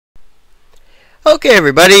Okay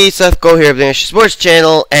everybody, Seth Go here of the NNSCRA Sports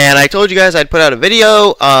Channel, and I told you guys I'd put out a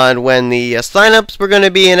video on when the signups were going to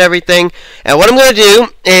be and everything. And what I'm going to do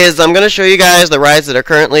is I'm going to show you guys the rides that are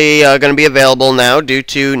currently going to be available now due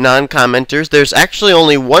to non-commenters. There's actually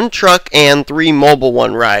only 1 truck and 3 mobile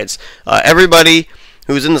one rides. Everybody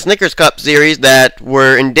who's in the Snickers Cup series that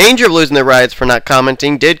were in danger of losing their rides for not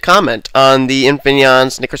commenting did comment on the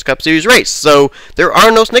Infineon Snickers Cup series race. So there are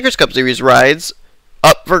no Snickers Cup series rides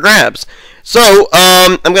up for grabs. So,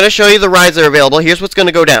 I'm going to show you the rides that are available. Here's what's going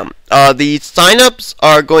to go down. The signups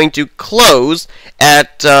are going to close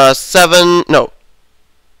at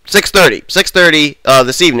 6:30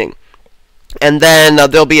 this evening. And then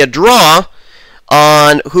there'll be a draw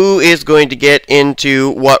on who is going to get into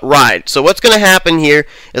what ride. So what's going to happen here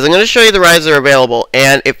is I'm going to show you the rides that are available.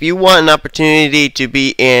 And if you want an opportunity to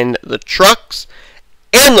be in the trucks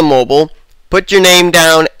and the mobile, put your name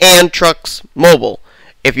down and trucks mobile.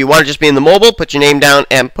 If you want to just be in the mobile, put your name down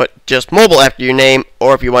and put just mobile after your name.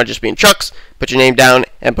 Or if you want to just be in trucks, put your name down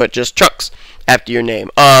and put just trucks after your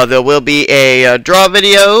name. There will be a draw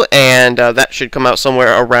video, and that should come out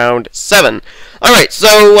somewhere around 7. Alright,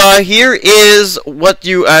 so here is what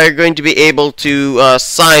you are going to be able to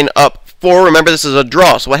sign up for. Remember, this is a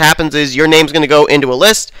draw. So what happens is your name's going to go into a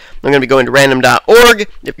list. I'm going to be going to random.org.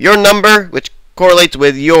 If your number, which correlates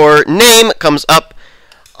with your name, comes up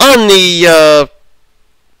on the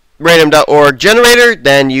random.org generator,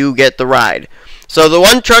 then you get the ride. So the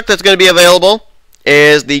 1 truck that's going to be available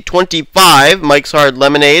is the 25 Mike's Hard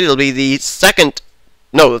Lemonade. It'll be the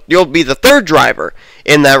you'll be the 3rd driver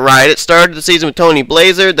in that ride. It started the season with Tony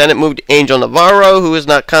Blazer, then it moved to Angel Navarro, who has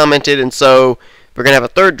not commented, and so we're going to have a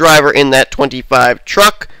 3rd driver in that 25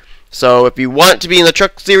 truck. So if you want to be in the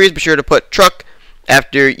truck series, be sure to put truck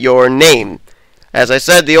after your name. As I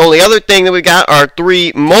said, the only other thing that we got are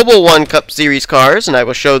 3 Mobile 1 Cup Series cars, and I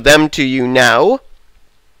will show them to you now.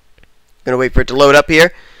 Gonna wait for it to load up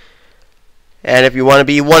here. And if you want to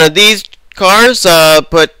be one of these cars,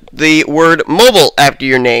 put the word mobile after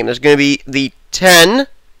your name. There's going to be the 10,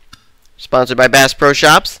 sponsored by Bass Pro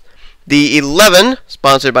Shops, the 11,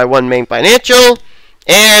 sponsored by One Main Financial,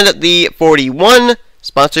 and the 41,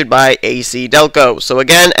 sponsored by AC Delco. So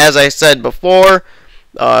again, as I said before,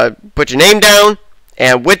 put your name down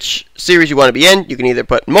and which series you want to be in. You can either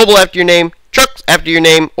put mobile after your name, trucks after your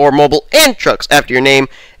name, or mobile and trucks after your name.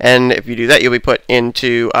 And if you do that, you'll be put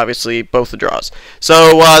into obviously both the draws.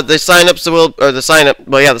 So the signups the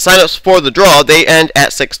signups for the draw, they end at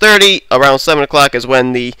 6:30. Around 7 o'clock is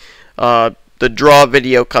when the draw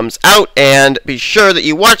video comes out, and be sure that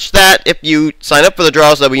you watch that if you sign up for the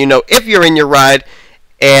draw, so that way you know if you're in your ride.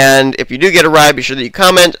 And if you do get a ride, be sure that you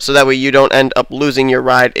comment, so that way you don't end up losing your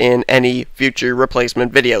ride in any future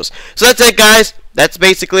replacement videos. So that's it, guys. That's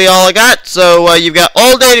basically all I got. So you've got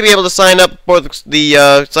all day to be able to sign up for the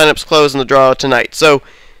signups close in the draw tonight. So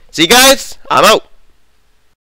see you guys. I'm out.